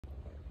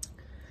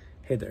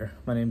Hey there,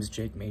 my name is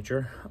Jake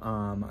Major.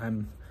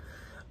 I'm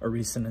a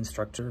recent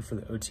instructor for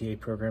the OTA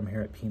program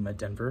here at PMI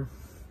Denver.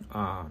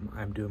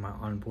 I'm doing my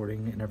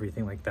onboarding and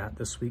everything like that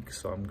this week,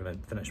 so I'm going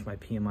to finish my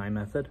PMI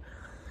method.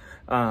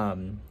 A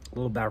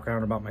little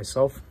background about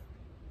myself.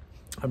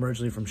 I'm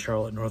originally from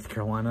Charlotte, North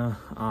Carolina.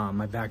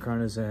 My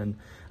background is I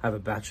have a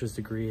bachelor's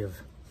degree of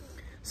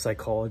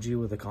psychology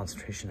with a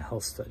concentration in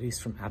health studies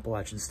from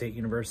Appalachian State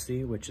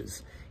University, which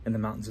is in the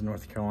mountains of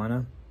North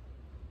Carolina.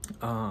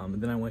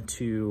 Then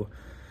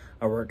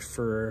I worked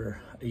for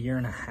a year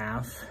and a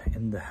half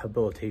in the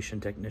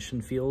habilitation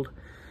technician field.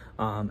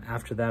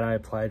 After that, I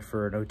applied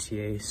for an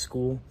OTA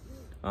school,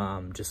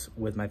 just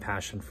with my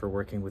passion for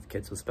working with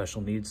kids with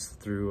special needs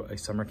through a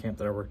summer camp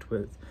that I worked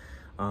with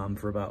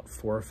for about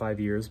 4 or 5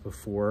 years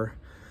before,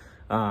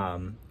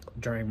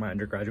 during my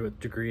undergraduate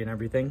degree and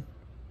everything.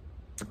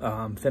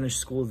 Finished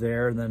school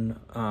there, and then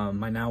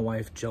my now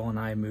wife Jill and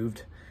I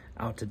moved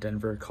out to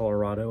Denver,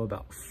 Colorado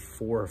about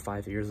 4 or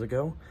 5 years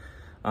ago.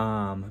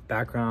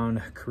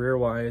 Background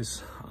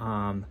career-wise,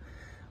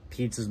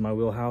 peds is my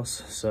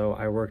wheelhouse, so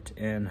I worked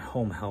in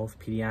home health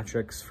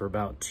pediatrics for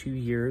about 2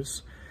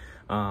 years.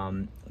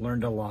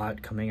 Learned a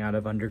lot coming out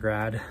of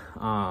undergrad.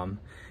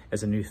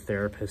 As a new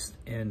therapist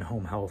in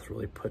home health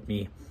really put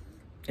me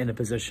in a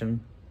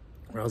position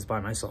where I was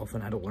by myself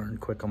and had to learn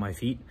quick on my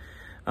feet.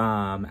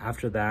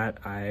 After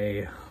that,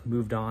 I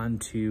moved on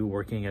to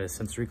working at a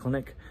sensory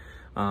clinic.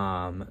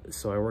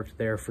 So I worked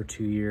there for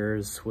 2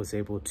 years, was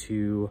able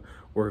to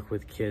work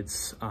with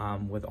kids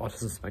with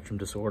autism spectrum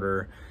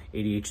disorder,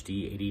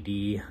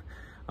 ADHD,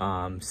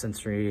 ADD,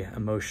 sensory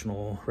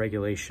emotional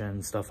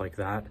regulation, stuff like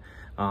that.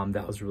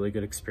 That was a really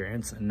good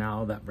experience, and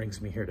now that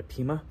brings me here to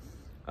PMI.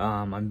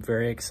 I'm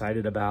very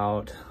excited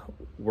about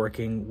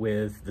working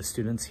with the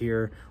students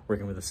here,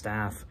 working with the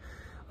staff.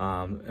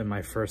 In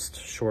my first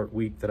short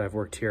week that I've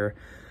worked here,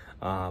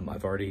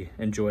 I've already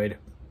enjoyed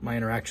my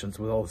interactions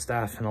with all the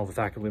staff and all the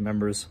faculty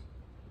members,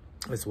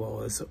 as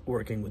well as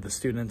working with the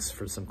students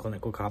for some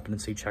clinical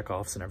competency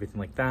checkoffs and everything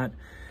like that.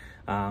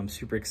 I'm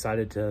super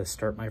excited to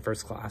start my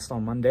first class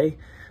on Monday.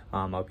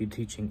 I'll be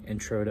teaching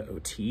Intro to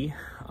OT.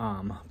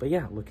 But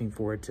yeah, looking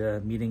forward to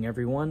meeting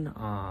everyone.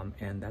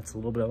 And that's a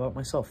little bit about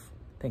myself.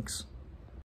 Thanks.